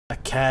A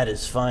cat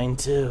is fine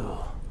too.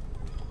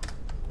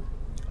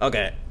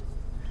 Okay.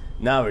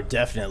 Now we're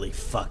definitely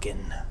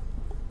fucking.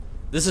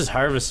 This is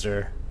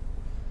Harvester.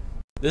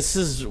 This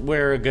is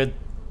where a good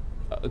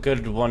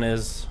one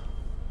is.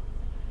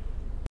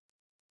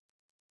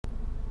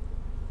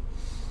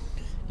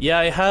 Yeah,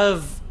 I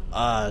have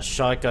a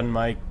shotgun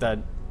mic that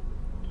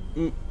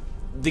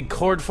the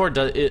cord for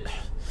does it.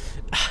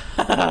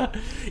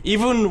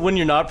 Even when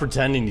you're not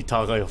pretending, you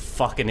talk like a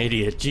fucking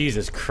idiot.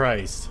 Jesus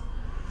Christ.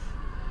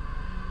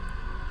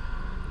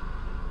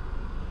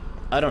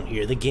 I don't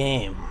hear the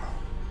game.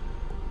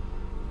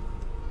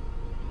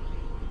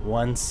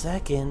 1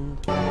 second.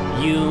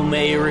 You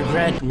may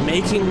regret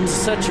making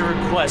such a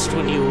request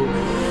when you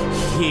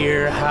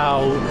hear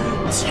how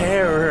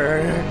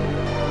terror.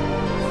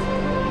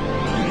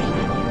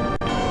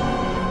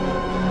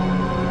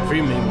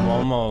 Premium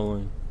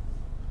Momo.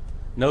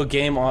 No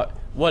game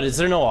what, is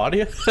there no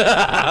audio?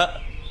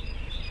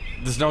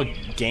 There's no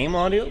game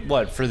audio?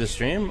 What, for the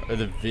stream or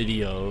the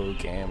video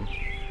game?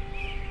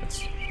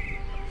 Let's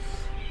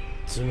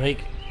to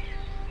make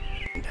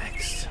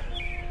next.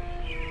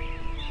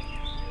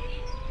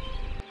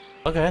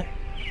 Okay.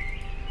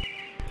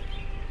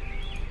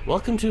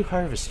 Welcome to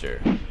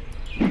Harvester.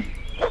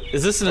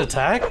 Is this an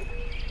attack?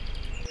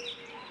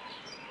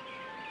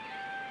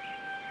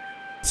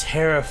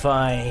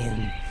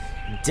 Terrifying,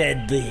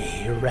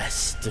 deadly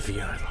rest of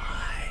your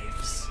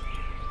lives.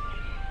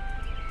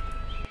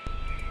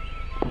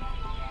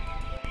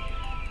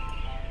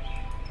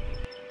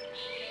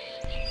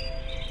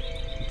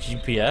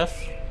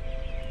 GPF?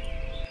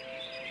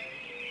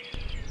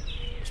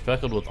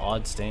 Speckled with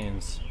odd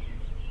stains.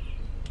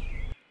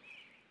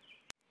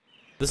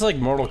 This is like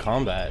Mortal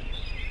Kombat.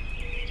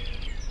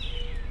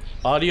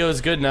 Audio is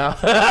good now.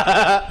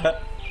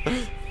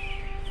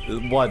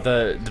 What,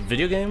 the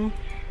video game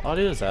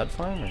audio, is that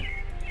fine? Or?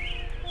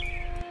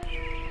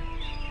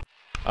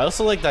 I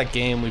also like that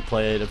game we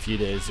played a few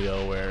days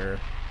ago where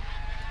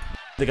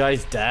the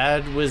guy's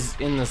dad was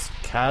in this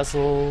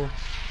castle.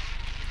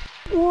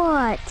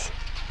 What?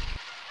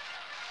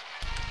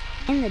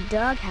 In the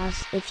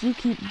doghouse if you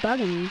keep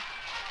bugging me,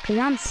 'cause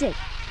I'm sick,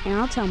 and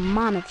I'll tell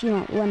Mom if you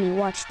don't let me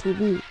watch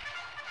TV.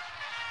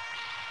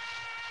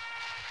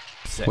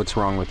 Sick. What's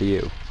wrong with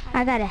you?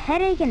 I got a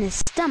headache and a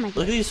stomach.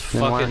 Look at these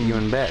Then why aren't fucking you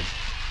in bed?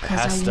 'Cause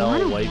I pastel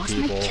wanna white watch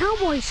people. my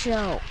cowboy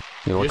show.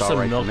 You You're look some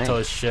alright to me.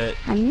 milquetoast shit.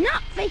 I'm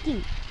not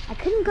faking. I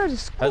couldn't go to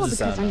school How's it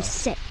because sound, I'm though?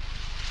 sick.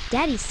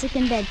 Daddy's sick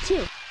in bed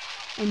too.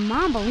 And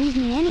Mom believes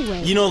me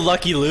anyway. You know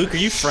Lucky Luke? Are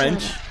you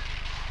French? Shut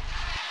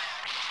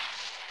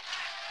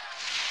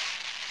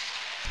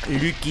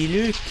Lucky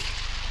Luke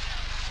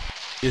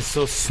is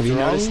so Have strong. you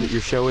noticed that your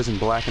show is in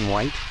black and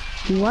white?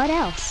 What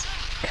else?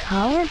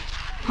 Color?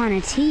 On a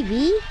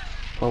TV?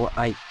 Well,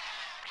 I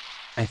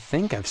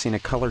think I've seen a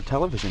colored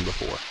television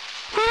before.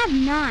 Have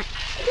not.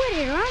 Quit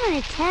it or I'm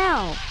gonna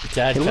tell.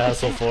 Dad Hey, look at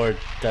Castle that. Ford.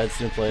 Dad's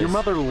new place. Your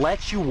mother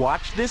lets you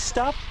watch this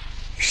stuff?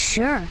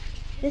 Sure.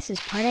 This is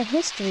part of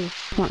history.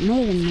 What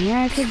made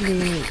America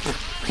great.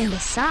 And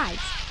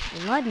besides,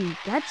 blood and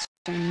guts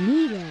are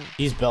needed.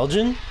 He's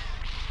Belgian?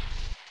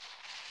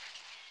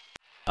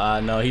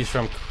 No, he's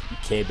from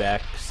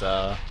Quebec,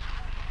 so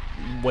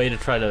way to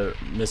try to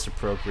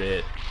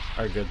misappropriate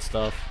our good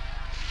stuff.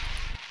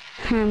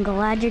 I'm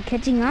glad you're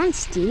catching on,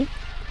 Steve.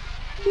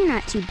 You're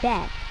not too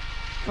bad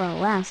for a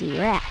lousy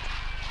rat.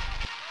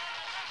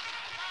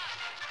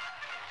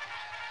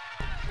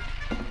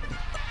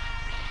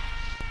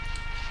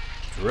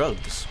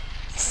 Drugs.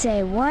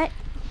 Say what?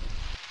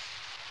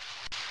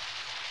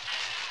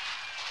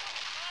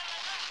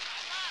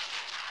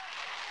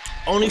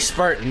 Oni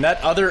Spartan, that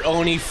other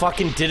Oni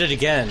fucking did it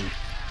again.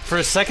 For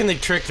a second they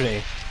tricked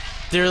me.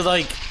 They're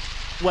like,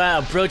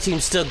 wow, bro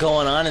team's still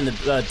going on in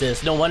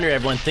this. No wonder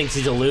everyone thinks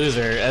he's a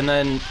loser. And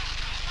then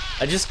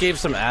I just gave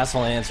some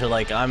asshole answer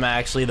like, I'm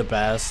actually the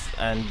best,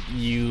 and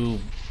you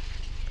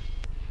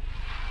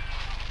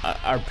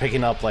are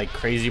picking up like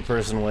crazy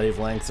person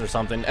wavelengths or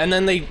something. And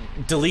then they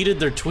deleted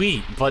their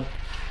tweet, but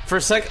for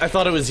a sec I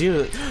thought it was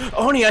you.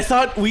 Oni, I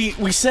thought we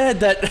said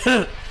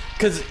that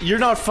because you're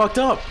not fucked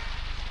up.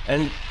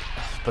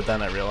 But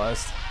then I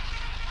realized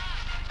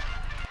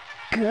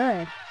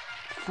Good.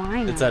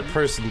 Fine. it's that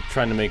person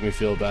trying to make me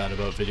feel bad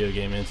about video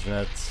game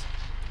internets.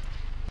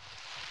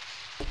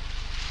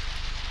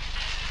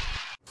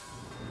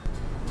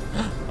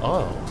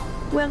 Oh.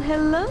 Well,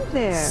 hello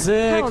there.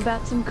 Sick. How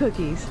about some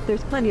cookies?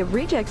 There's plenty of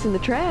rejects in the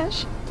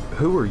trash.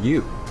 Who are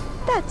you?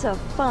 That's a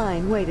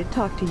fine way to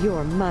talk to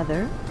your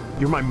mother.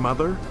 You're my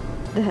mother?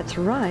 That's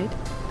right.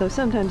 Though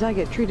sometimes I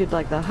get treated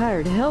like the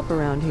hired help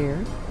around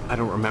here. I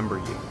don't remember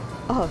you.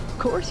 Of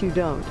course you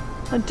don't.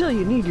 Until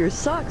you need your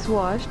socks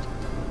washed.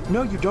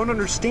 No, you don't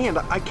understand.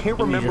 I can't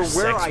You need remember your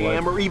where sex I life.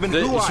 am or even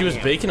who I am. She was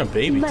baking a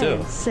baby too.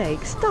 Land's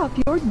sake, stop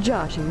your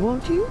joshing,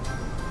 won't you?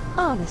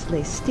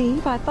 Honestly,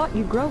 Steve, I thought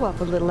you'd grow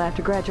up a little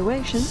after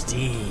graduation.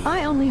 Steve.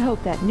 I only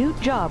hope that new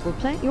job will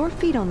plant your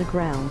feet on the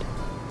ground.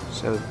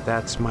 So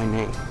that's my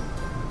name.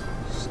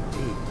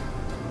 Steve.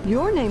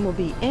 Your name will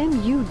be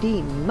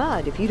M.U.D.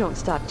 Mud if you don't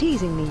stop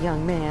teasing me,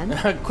 young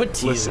man. Quit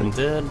teasing, Listen,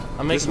 dude.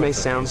 I'm This making may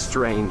sound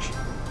strange,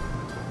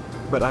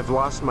 but I've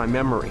lost my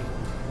memory.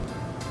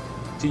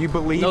 Do you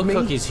believe no me?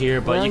 cookies here,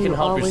 but Well, you can you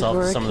help always yourself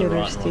were to a some of the kidder,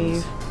 rotten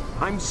Steve.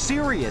 ones. I'm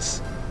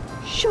serious.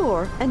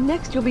 Sure, and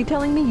next you'll be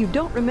telling me you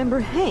don't remember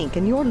Hank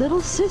and your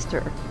little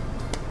sister.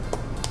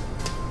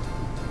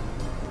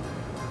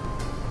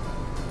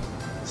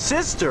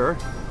 Sister?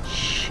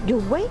 Shh,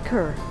 you'll wake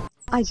her.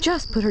 I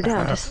just put her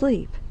down to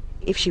sleep.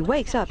 If she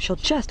wakes up, she'll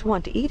just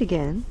want to eat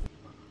again.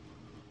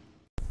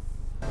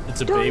 It's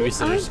a Darn it,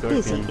 babysitter I'm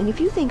busy, scorpion. and if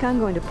you think I'm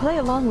going to play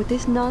along with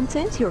this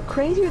nonsense, you're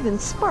crazier than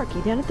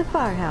Sparky down at the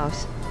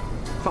firehouse.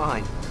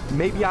 Fine.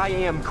 Maybe I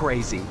am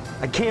crazy.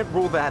 I can't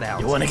rule that out.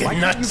 You wanna get Why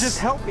can't you nuts? just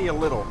help me a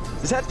little?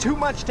 Is that too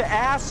much to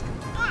ask?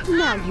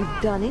 Now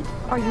you've done it.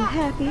 Are you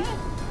happy?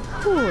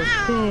 Poor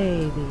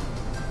baby.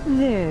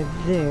 There,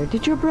 there.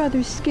 Did your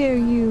brother scare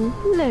you?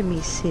 Let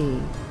me see.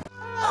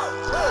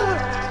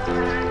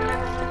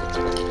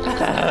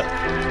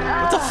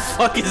 What the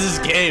fuck is this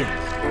game?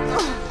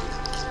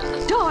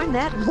 Darn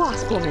that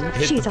wasp woman.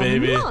 Hit She's the a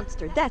baby.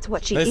 monster. That's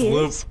what she Nice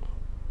is.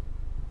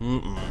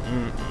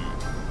 loop.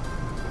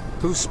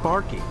 Who's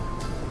Sparky?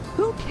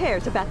 Who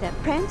cares about that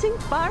prancing,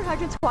 fire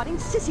hydrant squatting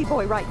sissy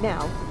boy right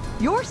now?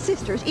 Your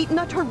sister's eating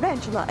a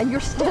tarantula and you're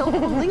still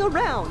fooling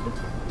around.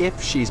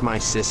 If she's my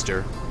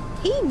sister.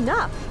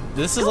 Enough.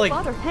 This is Go like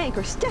bother Hank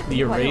or Stephanie,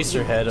 the why don't you?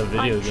 Eraserhead of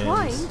video I'm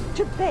games. trying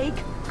to bake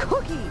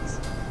cookies.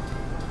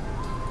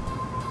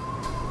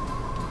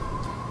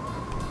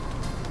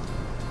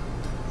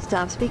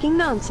 Stop speaking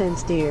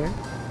nonsense, dear.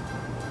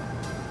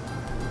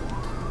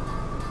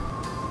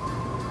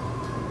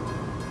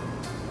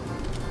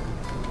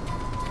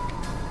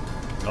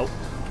 Nope.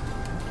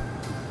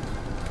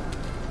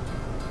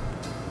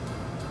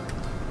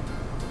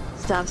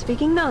 Stop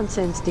speaking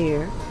nonsense,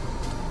 dear.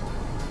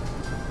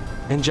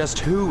 And just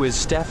who is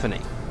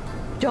Stephanie?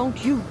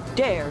 Don't you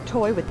dare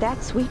toy with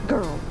that sweet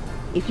girl.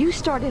 If you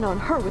start in on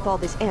her with all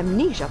this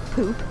amnesia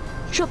poop,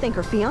 she'll think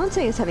her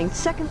fiancé is having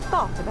second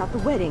thoughts about the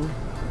wedding.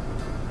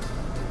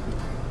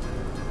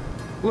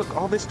 Look,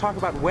 all this talk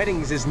about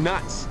weddings is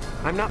nuts.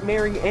 I'm not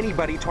marrying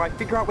anybody till I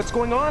figure out what's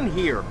going on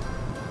here.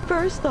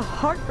 First the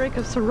heartbreak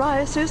of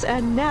psoriasis,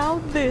 and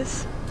now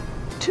this.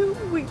 2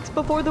 weeks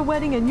before the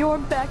wedding and you're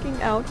backing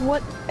out.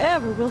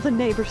 Whatever will the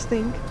neighbors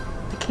think?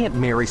 I can't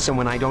marry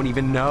someone I don't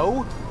even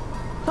know.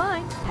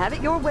 Fine, have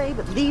it your way,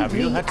 but leave Have me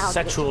you had out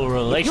sexual of it. If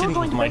relations you're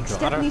going with to my break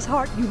daughter? Stephanie's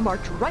heart, you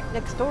march right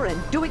next door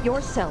and do it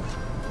yourself.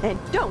 And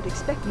don't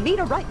expect me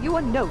to write you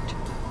a note.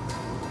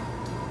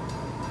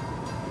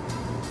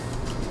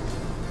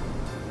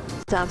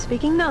 Stop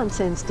speaking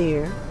nonsense,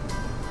 dear.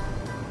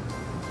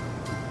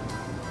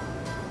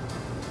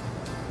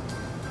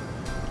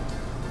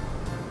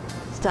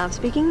 Stop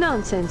speaking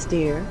nonsense,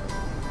 dear.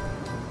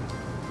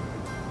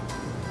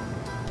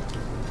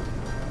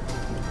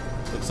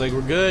 Looks like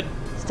we're good.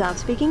 Stop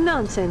speaking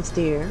nonsense,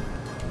 dear.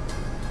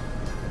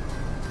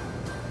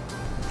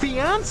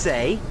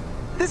 Fiance?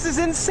 This is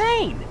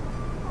insane!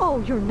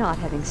 Oh, you're not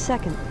having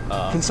second.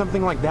 Can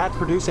something like that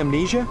produce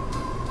amnesia?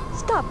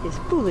 Stop this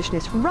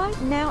foolishness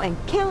right now and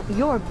count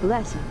your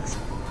blessings.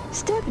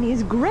 Stephanie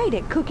is great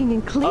at cooking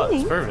and Oh, cleaning.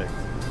 it's perfect.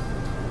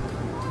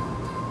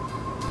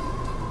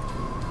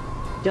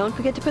 Don't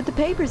forget to put the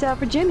papers out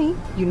for Jimmy.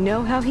 You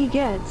know how he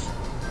gets.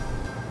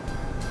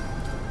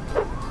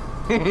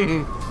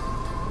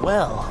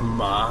 Well,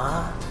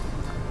 Ma.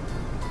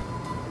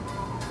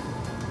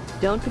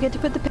 Don't forget to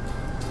put the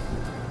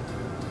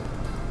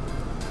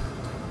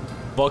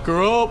Buck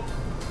her up.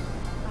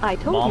 I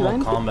told Mom you will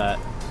I'm combat.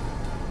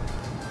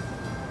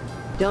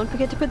 Don't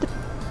forget to put the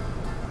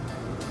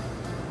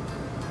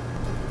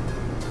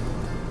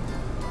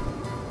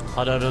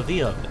Hot out of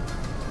the oven.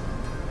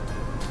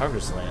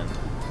 Harvest land.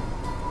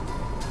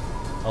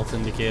 Health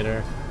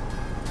indicator.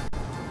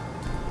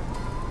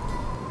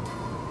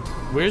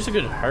 Where's a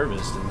good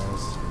harvest in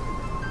this?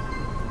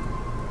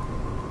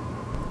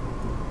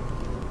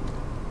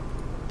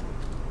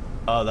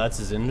 Oh, that's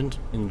his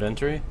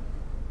inventory?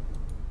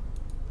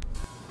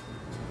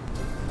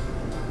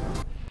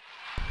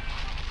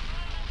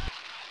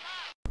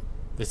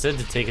 They said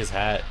to take his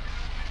hat.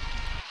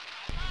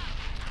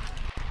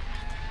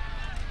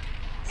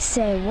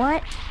 Say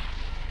what?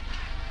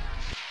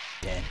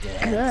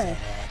 Good.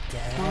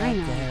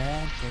 Finally.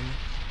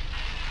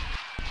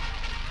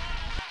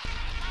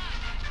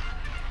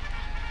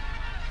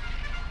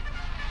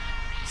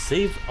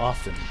 Save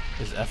often.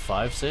 Is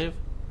F5 save?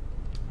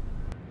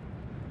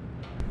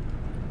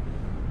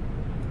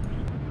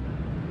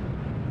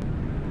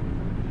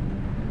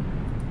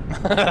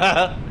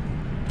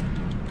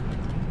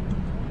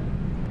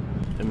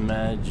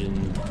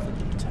 Imagine the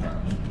potential.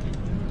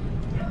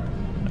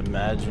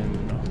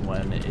 Imagine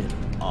when it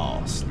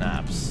all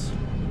snaps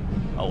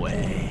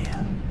away.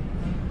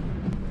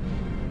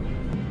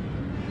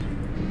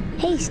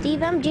 Hey,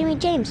 Steve, I'm Jimmy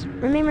James.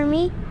 Remember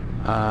me?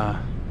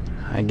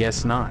 I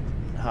guess not.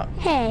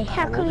 Hey,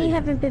 how come you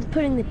haven't been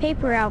putting the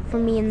paper out for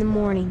me in the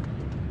morning?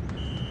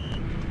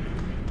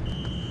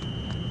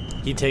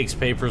 He takes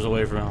papers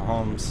away from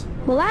Holmes.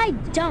 Well, I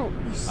don't,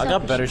 you I got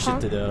selfish better shit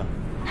punk. to do.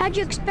 How'd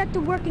you expect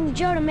a working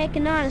Joe to make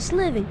an honest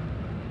living?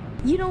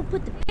 You don't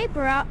put the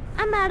paper out,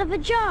 I'm out of a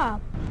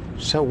job.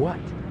 So what?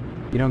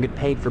 You don't get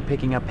paid for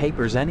picking up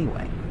papers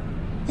anyway.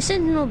 The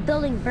Sentinel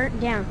building burnt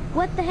down.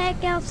 What the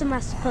heck else am I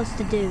supposed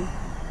to do?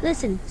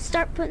 Listen,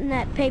 start putting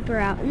that paper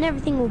out and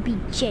everything will be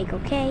Jake,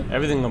 okay?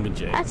 Everything will be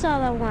Jake. That's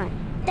all I want.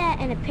 That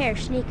and a pair of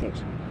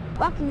sneakers.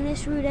 Walking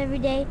this route every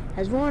day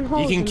has worn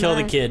holes You can in kill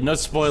the mine. kid. No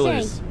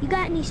spoilers. Say, you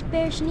got any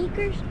spare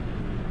sneakers?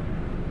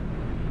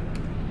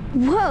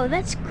 Whoa,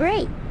 that's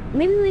great.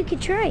 Maybe we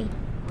could trade.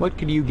 What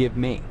could you give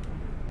me?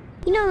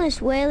 You know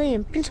Miss Whaley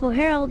and Principal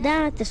Harold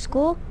down at the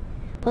school?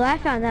 Well, I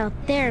found out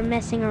they're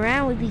messing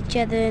around with each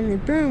other in the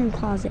broom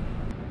closet.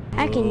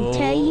 I can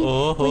tell you,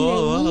 when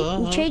they meet,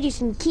 we'll trade you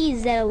some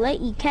keys that'll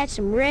let you catch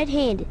them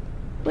red-handed.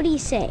 What do you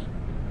say?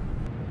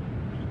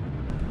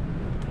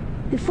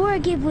 Before I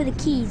give her the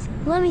keys,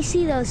 let me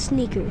see those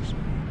sneakers.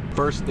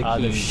 First the The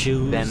keys,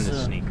 shoes. then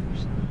the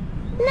sneakers.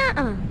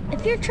 Nuh-uh.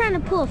 If you're trying to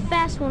pull a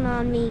fast one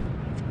on me,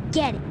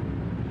 forget it.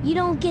 You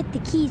don't get the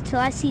keys till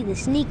I see the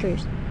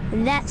sneakers.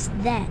 And that's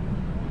that.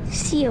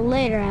 See you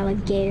later,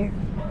 alligator.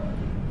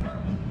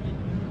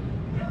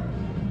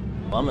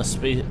 I'm a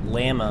space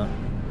llama.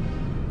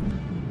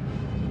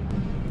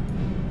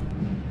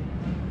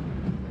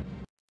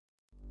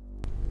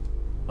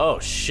 Oh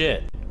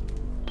shit.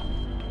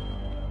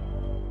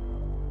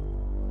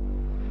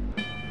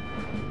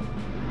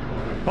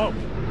 Oh,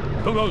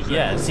 who goes there?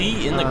 Yeah, is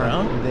he in the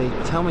ground? They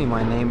tell me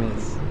my name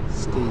is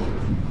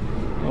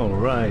Steve. All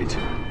right.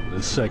 This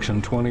is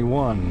Section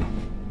 21.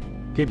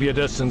 Keep your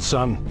distance,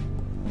 son.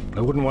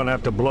 I wouldn't want to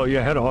have to blow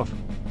your head off.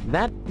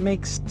 That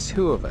makes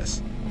two of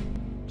us.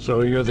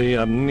 So you're the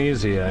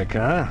amnesiac,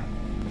 huh?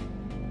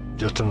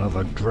 Just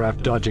another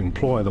draft-dodging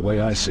ploy the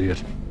way I see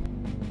it.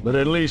 But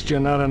at least you're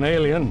not an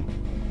alien.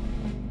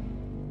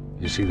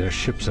 You see their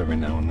ships every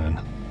now and then.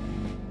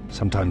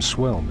 Sometimes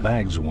Swell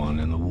bags one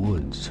in the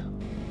woods.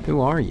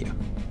 Who are you?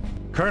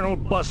 Colonel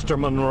Buster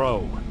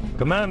Monroe,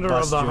 commander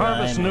of the Buster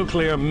Harvest Rhymes.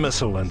 Nuclear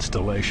Missile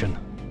Installation,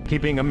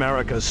 keeping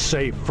America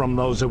safe from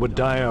those who would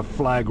dye our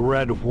flag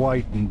red,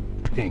 white, and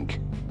pink.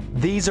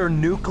 These are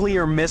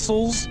nuclear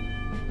missiles?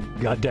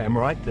 Goddamn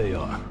right they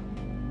are.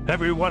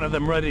 Every one of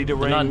them ready to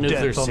They're not rain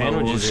nuclear death on the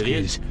sandwiches,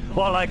 idiots. Ruskies.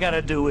 All I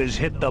gotta do is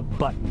hit the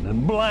button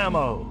and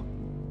blammo!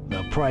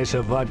 The price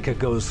of vodka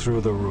goes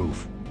through the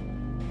roof.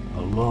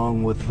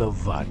 Along with the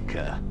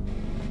vodka.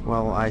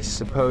 Well, I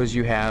suppose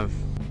you have,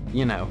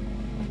 you know,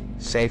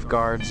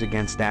 safeguards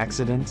against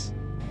accidents?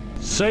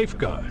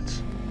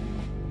 Safeguards?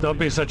 Don't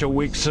be such a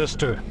weak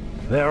sister.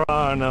 There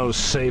are no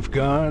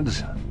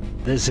safeguards.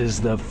 This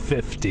is the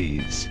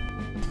 50s.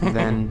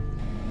 Then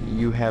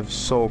you have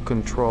sole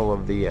control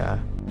of the,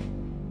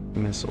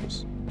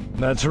 missiles.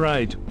 That's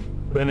right.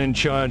 Been in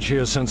charge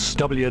here since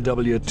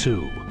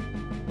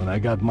WW2, when I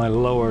got my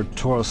lower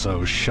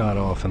torso shot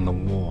off in the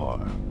war.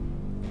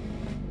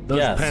 Those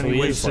Yeah, so he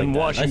is pennyweights like in that.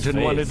 Washington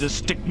Nice wanted face. to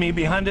stick me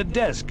behind a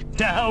desk.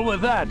 To hell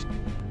with that.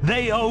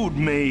 They owed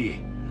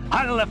me.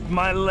 I left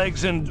my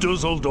legs in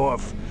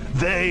Dusseldorf.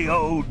 They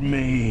owed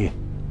me.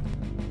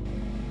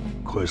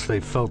 Of course, they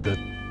felt that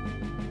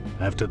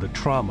after the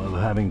trauma of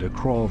having to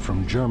crawl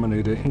from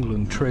Germany to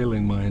England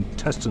trailing my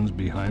intestines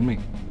behind me,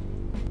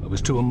 I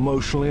was too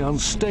emotionally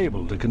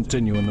unstable to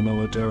continue in the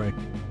military.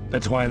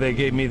 That's why they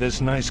gave me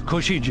this nice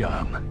cushy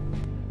job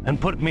and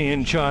put me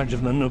in charge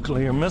of the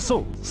nuclear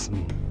missiles.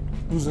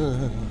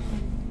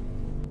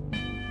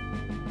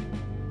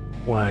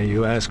 Why are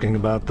you asking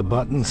about the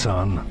button,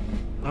 son?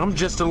 I'm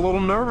just a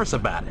little nervous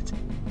about it.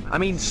 I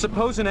mean,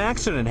 suppose an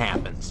accident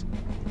happens.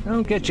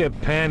 Don't get your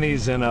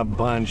panties in a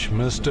bunch,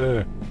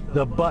 mister.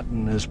 The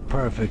button is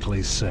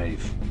perfectly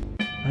safe.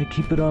 I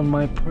keep it on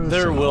my person.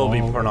 There will be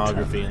all the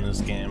pornography time. in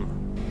this game.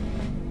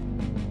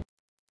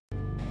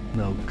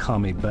 No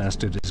commie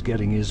bastard is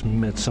getting his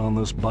mitts on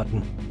this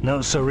button.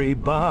 No siree,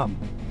 Bob.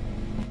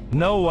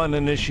 No one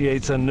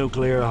initiates a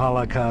nuclear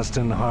holocaust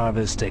in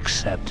Harvest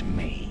except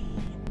me.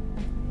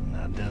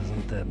 Now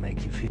doesn't that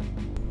make you feel...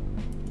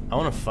 I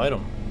want to fight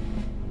him.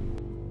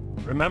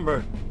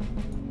 Remember,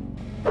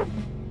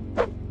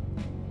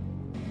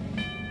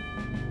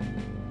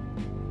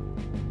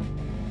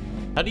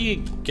 How do you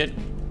get...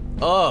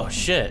 Oh,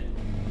 shit.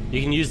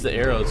 You can use the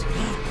arrows.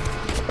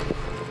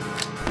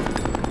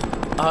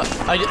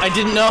 I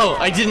didn't know.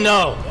 I didn't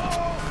know.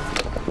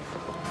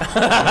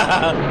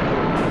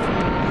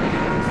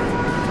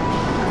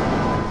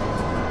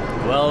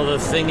 Well, the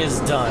thing is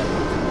done.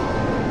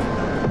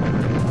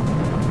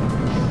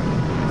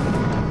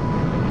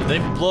 Did they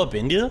blow up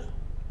India?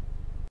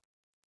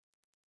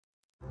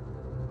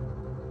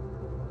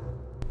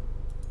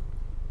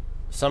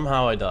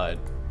 Somehow I died.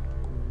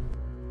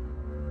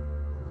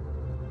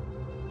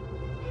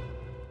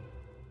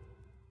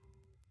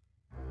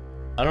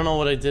 I don't know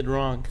what I did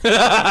wrong.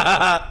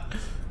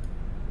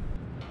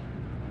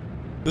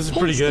 This is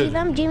pretty Hey, good. Steve,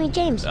 I'm Jimmy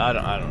James. I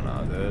don't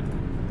know, dude.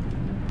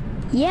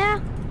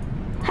 Yeah?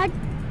 How...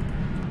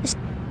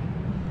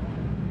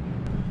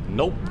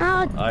 Nope.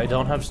 Uh, I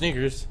don't have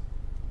sneakers.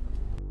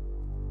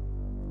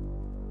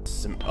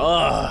 system.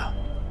 Ugh!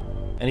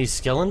 Any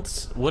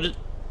skeletons? What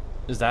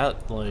is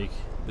that like?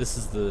 This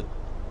is the...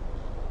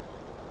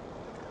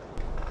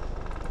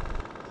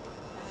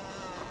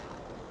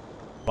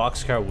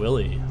 Boxcar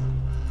Willie.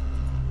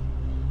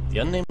 The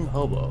unnamed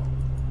hobo.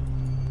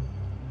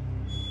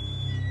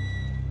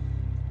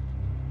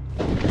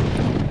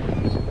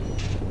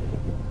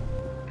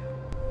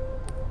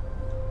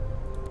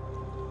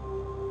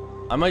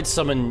 I might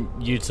summon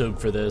YouTube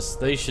for this.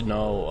 They should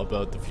know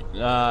about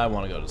the I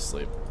want to go to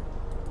sleep.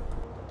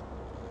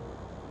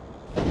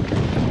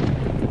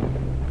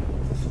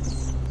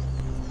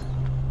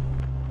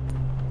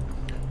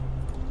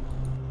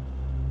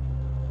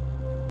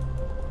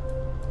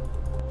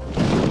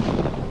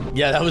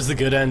 Yeah, that was the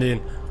good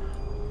ending.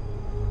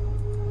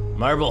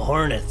 Marble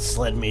Hornets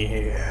led me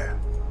here.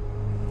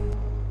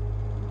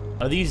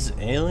 Are these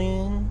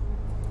alien?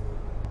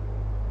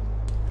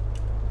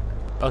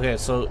 Okay,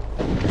 so...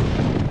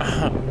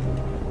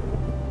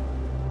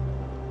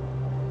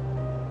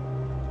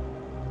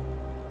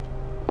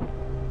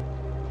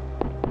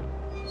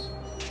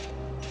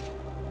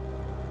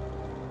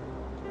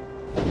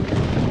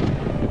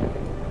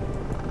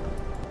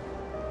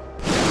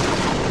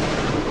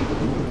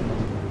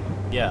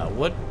 yeah,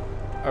 what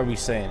are we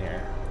saying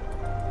here?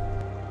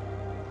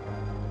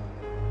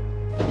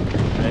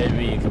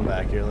 Maybe you come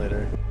back here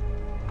later.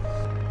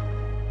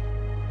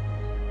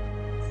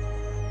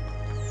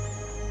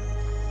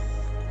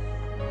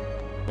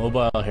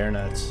 Mobile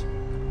hairnets.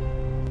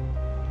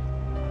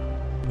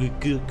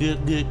 Good,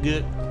 good, good,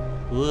 good.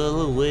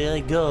 Well, away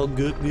I go.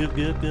 Good, good,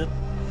 good, good.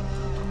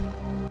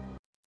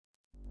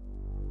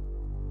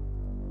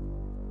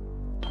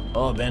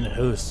 Oh, abandoned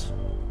house.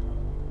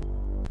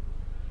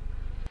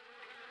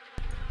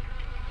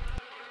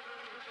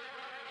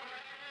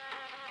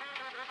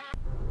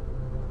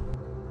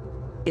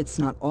 It's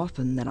not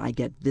often that I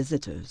get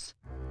visitors.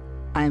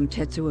 I am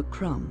Tetsuo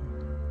Crumb.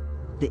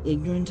 The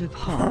ignorant of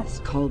hearts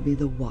call me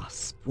the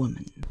Wasp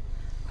Woman.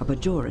 A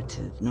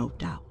pejorative, no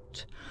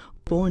doubt.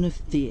 Born of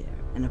fear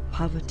and a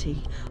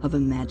poverty of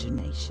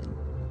imagination.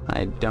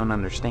 I don't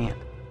understand.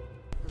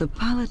 The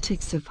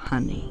politics of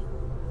honey,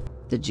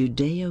 the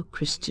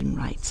Judeo-Christian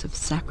rites of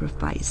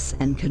sacrifice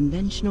and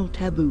conventional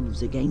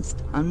taboos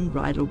against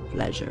unbridled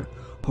pleasure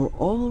are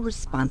all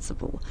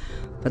responsible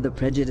for the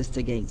prejudice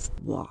against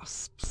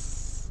wasps.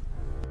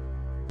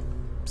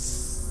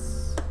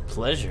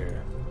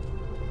 Pleasure?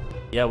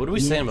 Yeah, what are we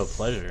saying about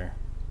pleasure?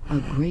 A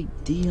great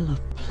deal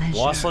of pleasure.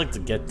 Wasps like to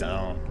get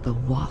down. The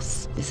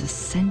wasp is a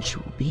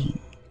sensual being,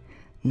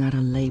 not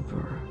a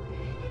laborer.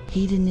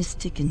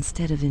 Hedonistic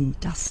instead of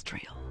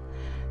industrial.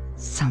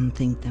 Some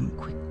think them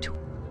quick to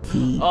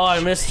eat. Oh,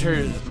 I missed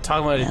her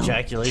talking about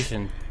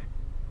ejaculation.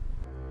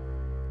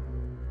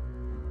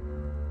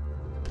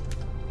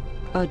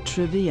 A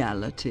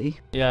triviality.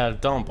 Yeah,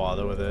 don't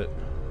bother with it.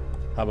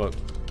 How about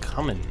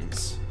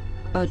Cummins?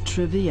 A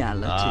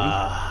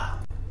triviality.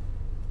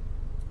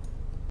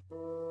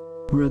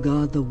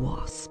 Regard the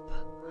wasp.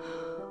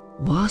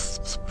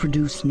 Wasps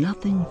produce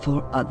nothing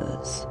for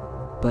others,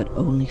 but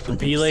only for the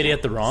bee lady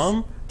at the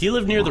ROM? Do you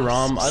live near the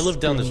ROM? I live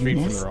down the street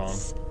from the ROM.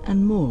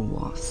 And more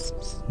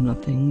wasps,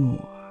 nothing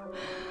more.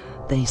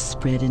 They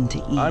spread into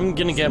ease. I'm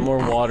gonna get more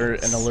water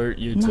and alert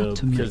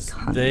YouTube because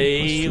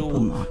they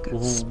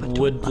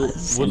would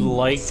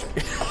like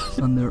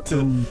on their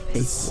own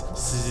pace,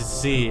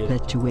 see it.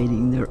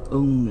 perpetuating their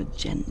own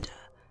agenda,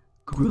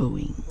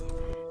 growing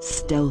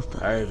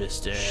stealthily,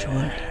 Harvester.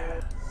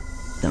 shorter,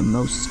 the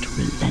most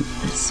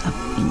relentless of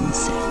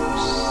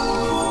insects.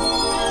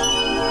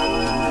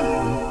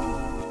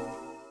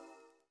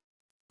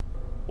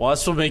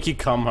 Wasps will make you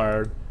come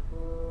hard.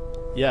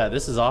 Yeah,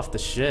 this is off the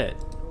shit.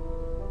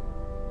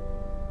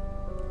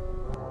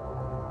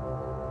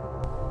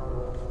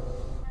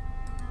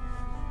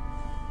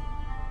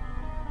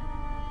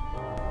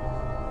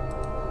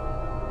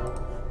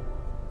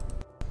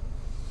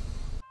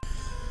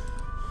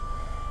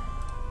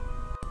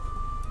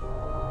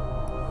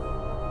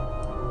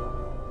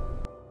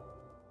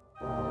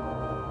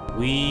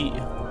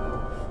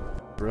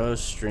 Bro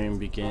stream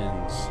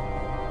begins.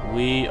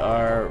 We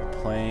are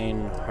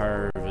playing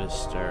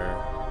Harvester.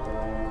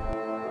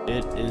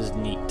 It is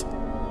neat.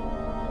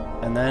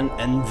 And then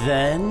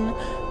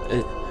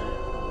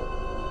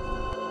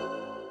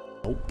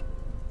nope.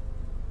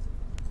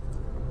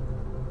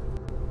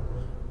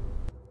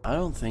 I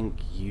don't think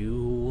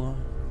you...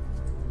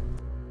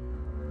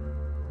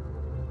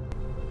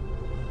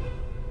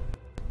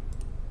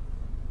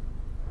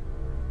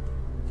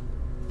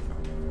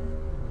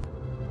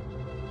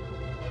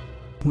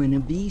 When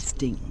a bee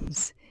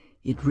stings,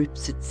 it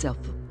rips itself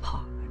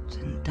apart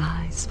and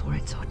dies for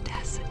its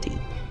audacity.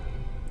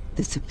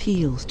 This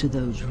appeals to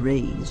those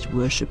raised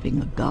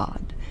worshipping a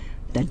god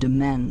that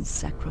demands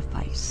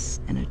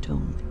sacrifice and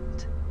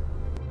atonement.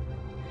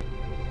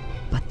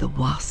 But the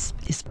wasp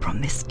is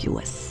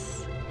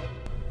promiscuous.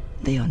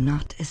 They are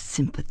not as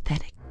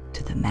sympathetic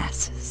to the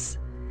masses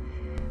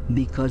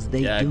because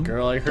they don't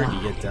girl, I heard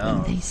you get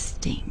down. when they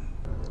sting.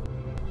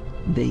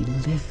 They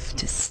live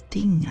to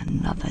sting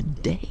another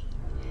day.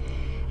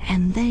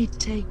 and they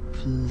take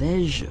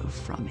pleasure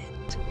from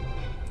it.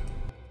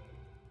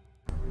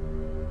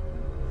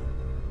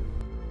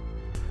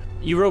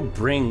 You wrote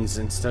brings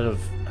instead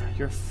of...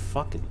 You're a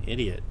fucking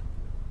idiot.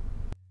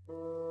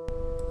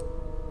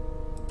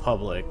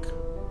 Public.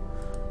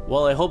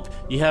 Well, I hope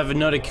you have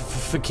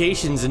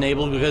notifications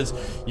enabled because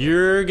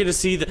you're gonna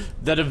see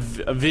that a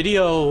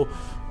video...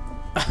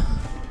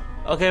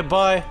 Okay,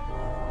 bye.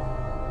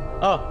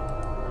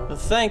 Oh,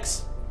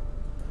 thanks.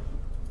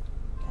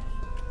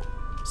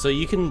 So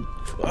you can...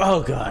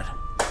 Oh, God.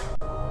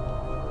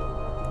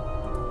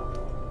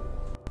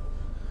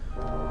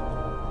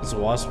 There's a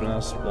wasp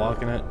nest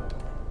blocking it.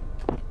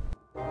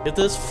 Get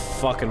this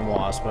fucking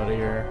wasp out of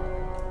here.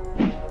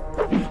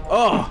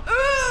 Oh!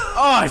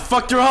 Oh, I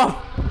fucked her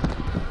up!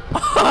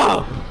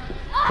 Oh!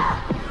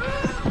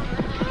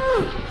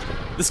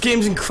 This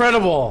game's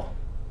incredible!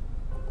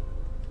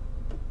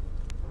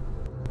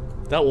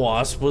 That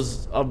wasp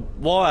was a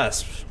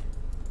wasp.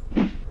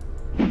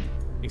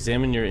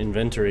 Examine your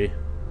inventory.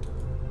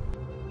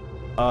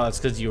 Oh, it's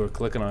because you were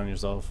clicking on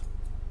yourself.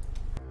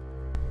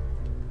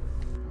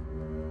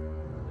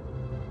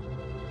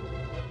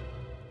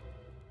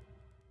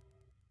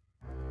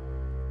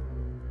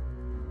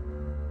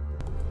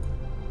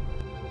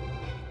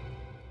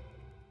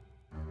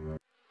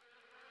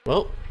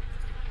 Well,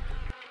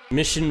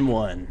 mission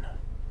 1.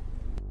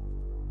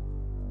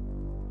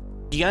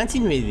 You got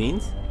anything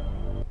readings?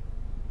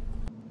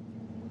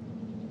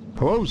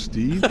 Hello,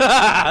 Steve.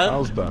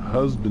 How's the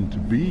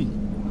husband-to-be?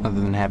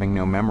 Other than having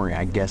no memory,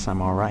 I guess I'm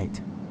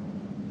alright.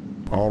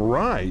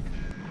 Alright?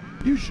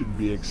 You should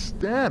be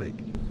ecstatic,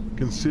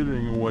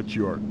 considering what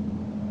you're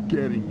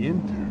getting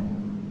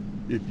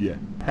into, if you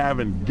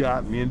haven't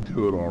gotten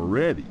into it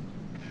already.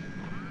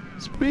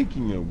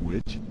 Speaking of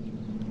which,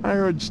 I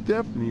heard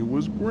Stephanie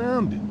was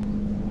grounded.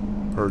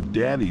 Her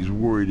daddy's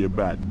worried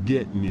about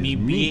getting his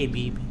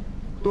meat.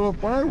 So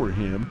if I were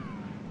him,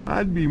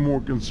 I'd be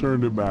more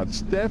concerned about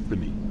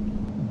Stephanie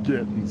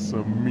getting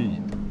some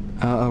meat.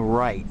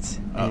 Right.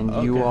 And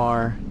okay. you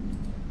are...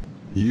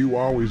 You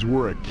always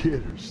were a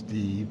kidder,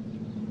 Steve.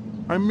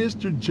 I'm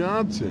Mr.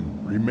 Johnson,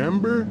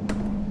 remember?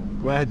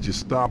 Glad you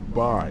stopped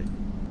by.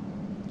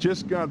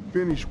 Just got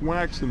finished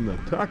waxing the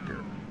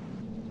tucker.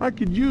 I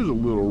could use a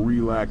little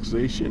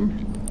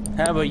relaxation.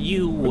 How about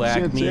you whack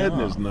Since me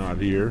Edna's off? not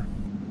here,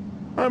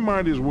 I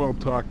might as well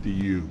talk to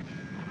you.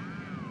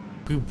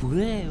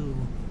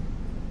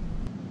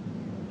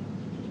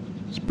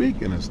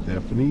 Speaking of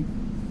Stephanie,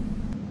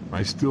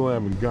 I still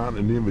haven't gotten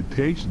an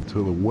invitation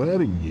to the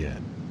wedding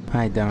yet.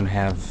 I don't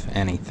have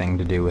anything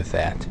to do with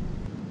that.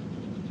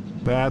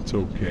 That's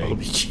okay.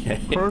 Okay.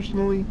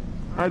 Personally,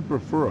 I'd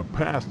prefer a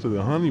pass to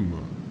the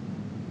honeymoon.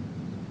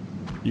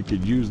 You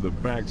could use the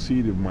back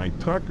seat of my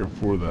Tucker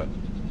for the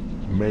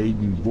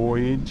maiden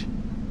voyage.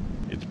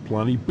 It's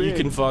plenty big. You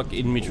can fuck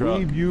in me truck.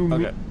 Believe you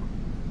me. Okay.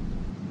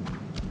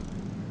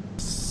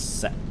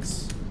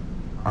 Sex.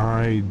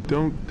 I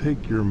don't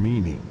take your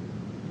meaning.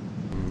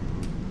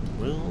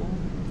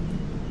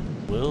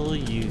 Will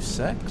you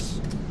sex?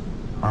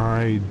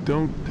 I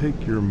don't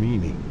take your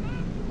meaning.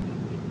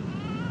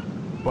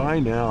 Bye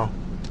now.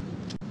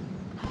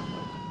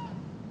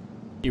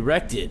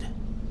 Erected.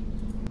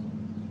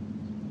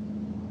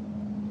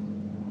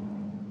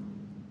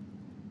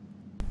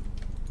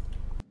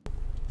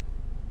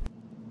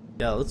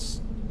 Yeah, let's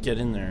get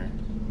in there.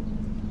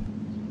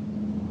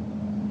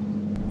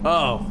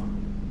 Oh.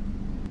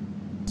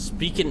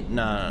 Speaking...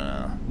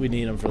 No. We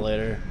need him for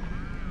later.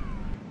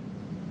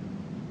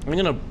 I'm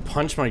gonna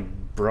punch my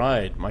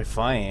bride, my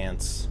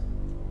fiance.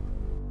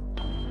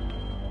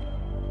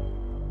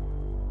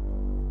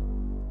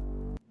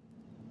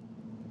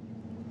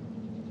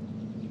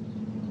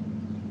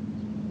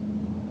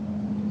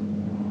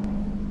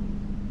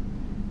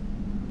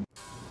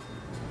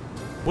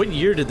 What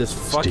year did this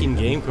fucking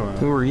game come out?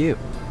 Who are you?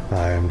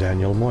 I am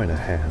Daniel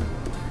Moynihan,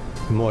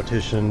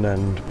 mortician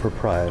and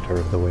proprietor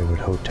of the Wayward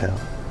Hotel.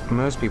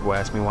 Most people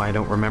ask me why I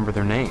don't remember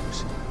their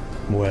names.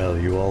 Well,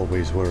 you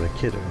always were a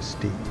kidder,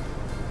 Steve.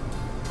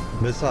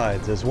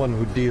 Besides, as one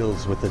who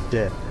deals with the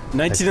dead,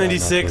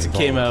 1996 it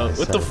came out.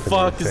 What the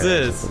fuck is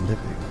this?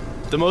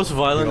 The most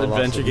violent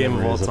adventure game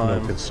of all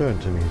time. No concern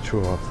to me,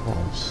 true or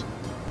false.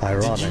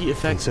 Ironic,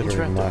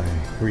 considering my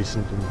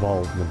recent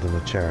involvement in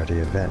a charity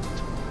event.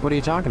 What are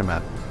you talking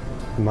about?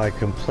 My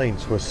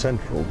complaints were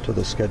central to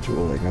the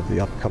scheduling of the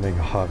upcoming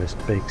Harvest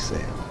Bake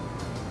Sale.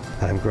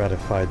 I'm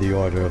gratified the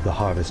Order of the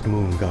Harvest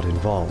Moon got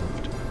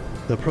involved.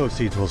 The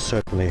proceeds will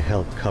certainly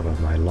help cover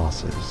my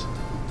losses.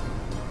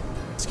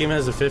 This game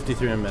has a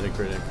 53 on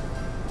Metacritic.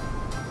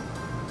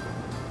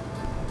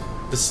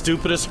 The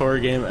stupidest horror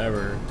game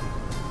ever.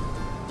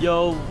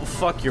 Yo,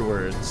 fuck your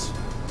words.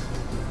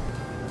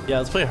 Yeah,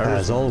 let's play Harvest.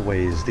 As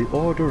always, the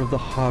Order of the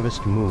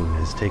Harvest Moon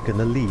has taken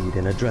the lead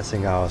in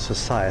addressing our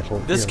societal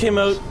This ills. came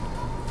out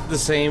the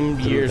same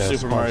year Through their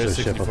Super Mario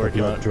sponsorship of 64 the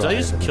came blood out. Did I drive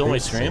just and the kill my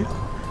bake stream?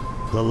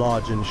 sale. The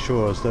lodge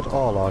ensures that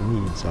all our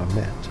needs are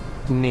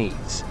met.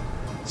 Needs.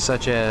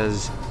 Such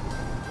as...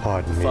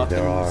 Pardon me, Fucking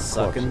there are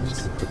suckins.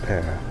 corpses to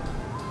prepare.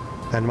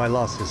 And my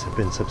losses have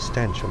been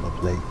substantial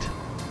of late.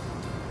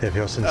 If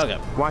you're sincere... Okay.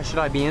 Why should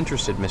I be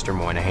interested, Mr.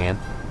 Moynihan?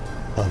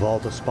 Of all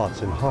the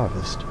spots in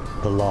Harvest,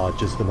 the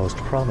Lodge is the most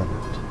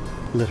prominent,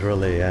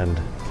 literally and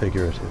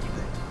figuratively.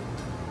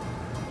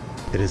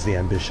 It is the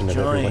ambition of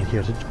everyone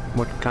here to...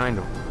 What kind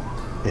of...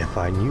 If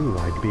I knew,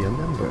 I'd be a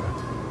member.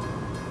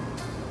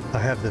 I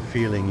have the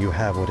feeling you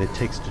have what it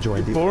takes to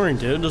join the... Boring,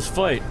 dude. Let's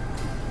fight.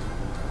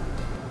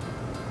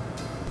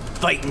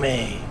 Fight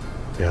me.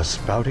 You're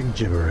spouting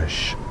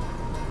gibberish.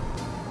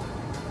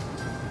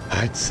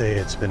 I'd say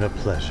it's been a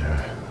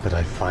pleasure, but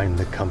I find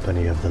the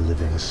company of the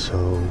living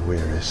so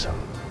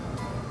wearisome.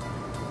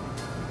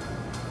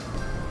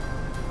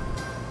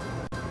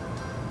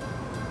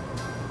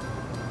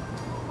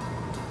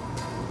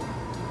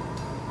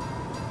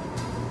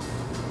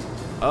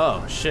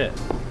 Oh, shit.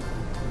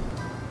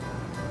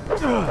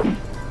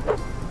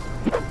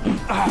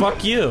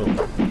 Fuck you.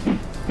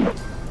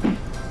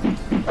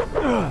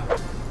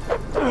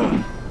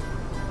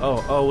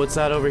 Oh, what's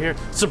that over here?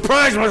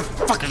 Surprise,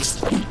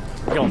 motherfuckers!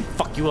 We're gonna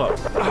fuck you up.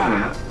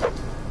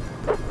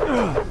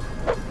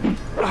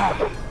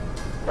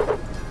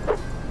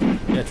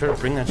 Yeah, try to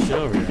bring that shit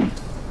over here.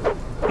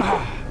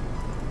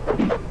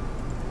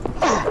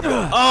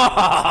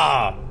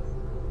 Ah!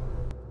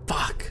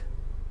 Fuck.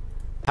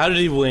 How did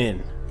he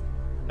win?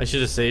 I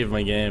should have saved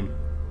my game.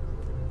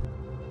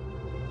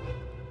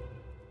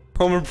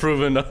 Home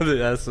improvement on the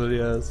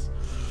SNES.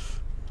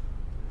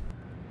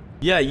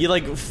 Yeah, you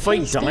like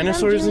fight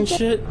dinosaurs and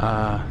shit?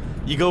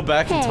 You go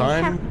back in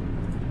time?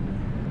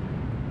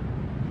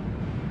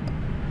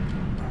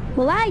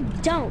 Well, I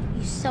don't,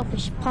 you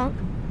selfish punk.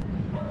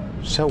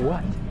 So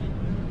what?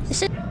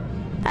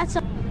 That's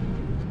a...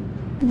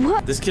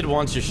 What? This kid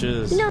wants your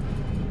shiz. No.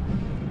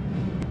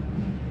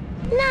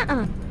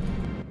 Nuh-uh.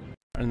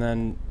 And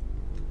then...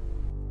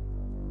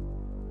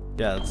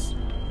 Yeah,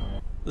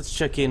 let's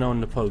check in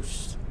on the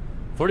post.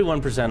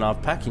 41%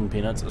 off packing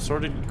peanuts,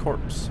 assorted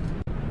corpse.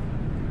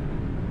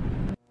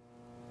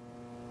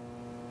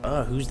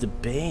 Oh, who's the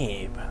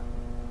babe?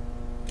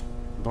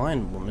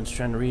 Blind woman's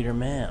trying to read her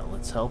mail.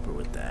 Let's help her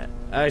with that.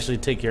 I actually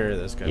take care of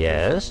this guy.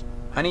 Yes?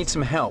 I need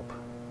some help,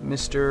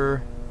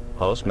 Mr...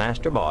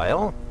 Postmaster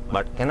Boyle,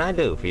 what can I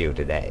do for you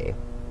today?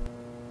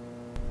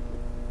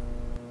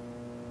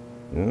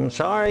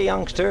 Sorry,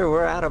 youngster,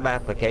 we're out of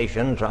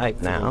applications right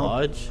now. For the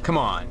lodge? Come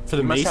on. For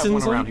the you must have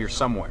Masons one around here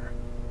somewhere.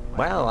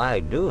 Well, I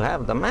do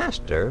have the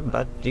master,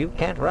 but you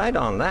can't write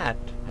on that.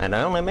 And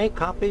I only make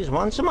copies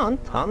once a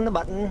month, on the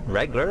button,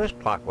 regular as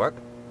clockwork.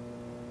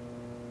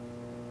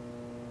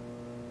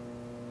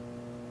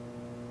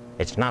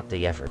 It's not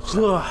the effort,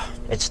 son.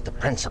 It's the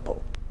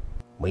principle.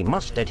 We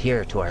must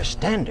adhere to our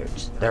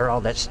standards. They're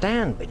all that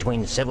stand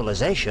between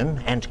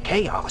civilization and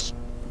chaos.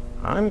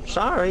 I'm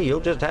sorry, you'll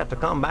just have to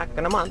come back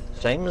in a month,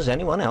 same as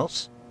anyone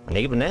else. And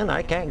even then,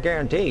 I can't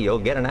guarantee you'll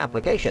get an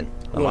application.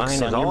 The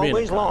line is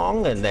always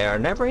long, and there are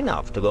never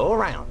enough to go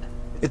around.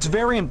 It's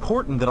very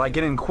important that I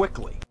get in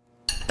quickly.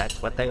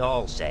 That's what they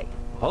all say.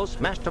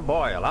 Postmaster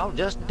Boyle, I'll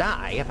just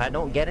die if I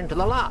don't get into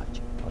the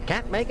lodge. I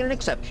can't make an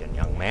exception,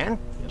 young man.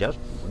 Just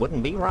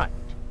wouldn't be right.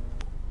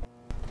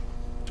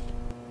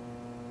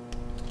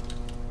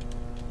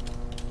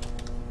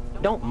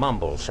 Don't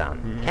mumble,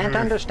 son. Can't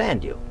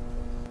understand you.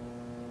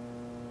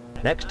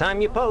 Next time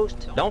you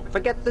post, don't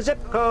forget the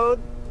zip code.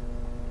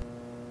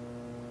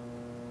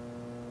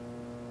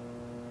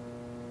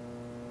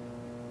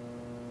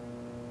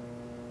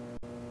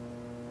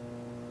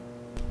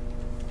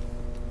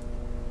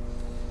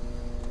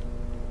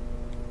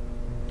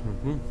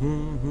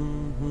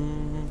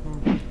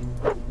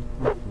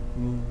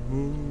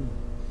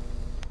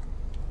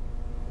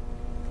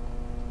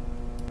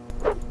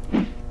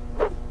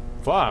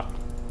 Fuck.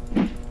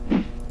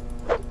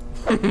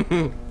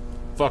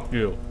 Fuck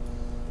you.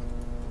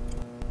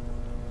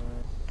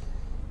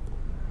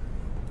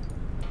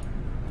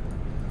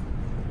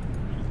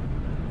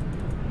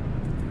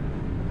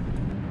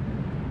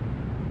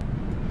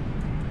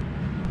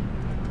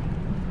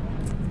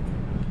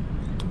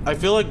 I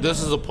feel like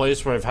this is a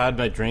place where I've had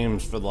my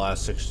dreams for the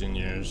last 16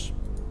 years.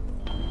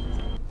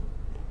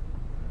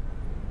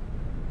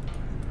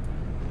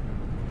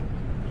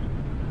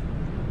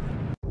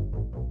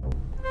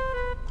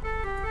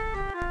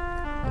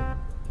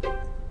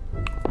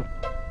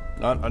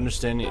 Not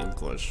understanding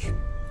English.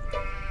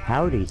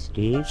 Howdy,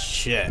 Steve.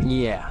 Shit.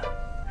 Yeah.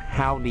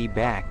 Howdy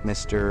back,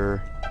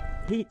 Mr...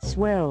 Pete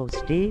Swell,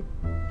 Steve.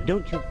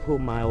 Don't you pull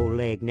my old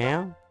leg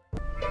now.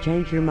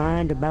 Change your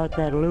mind about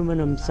that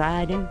aluminum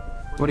siding?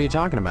 What are you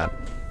talking about?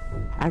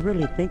 I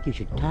really think you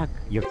should talk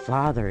your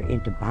father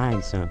into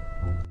buying some.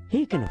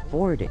 He can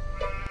afford it.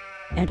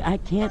 And I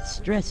can't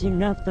stress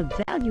enough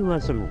the value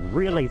of some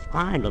really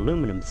fine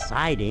aluminum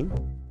siding.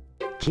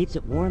 Keeps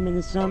it warm in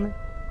the summer,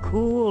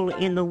 cool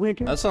in the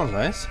winter. That sounds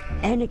nice.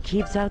 And it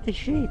keeps out the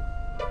sheep.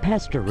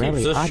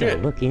 Pastorelli ought to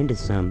look into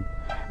some,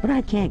 but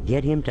I can't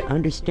get him to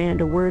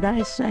understand a word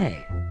I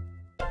say.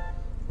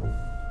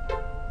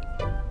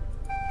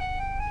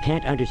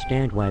 Can't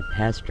understand why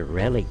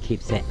Pastorelli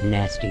keeps that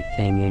nasty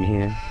thing in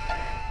here.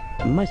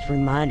 Must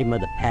remind him of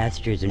the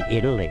pastures in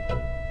Italy.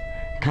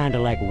 Kinda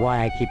like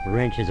why I keep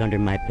wrenches under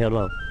my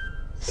pillow.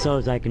 so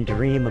as I can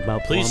dream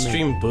about Please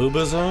plumbing. stream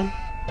Boobazone.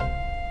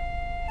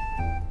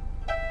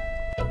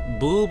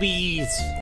 Boobies.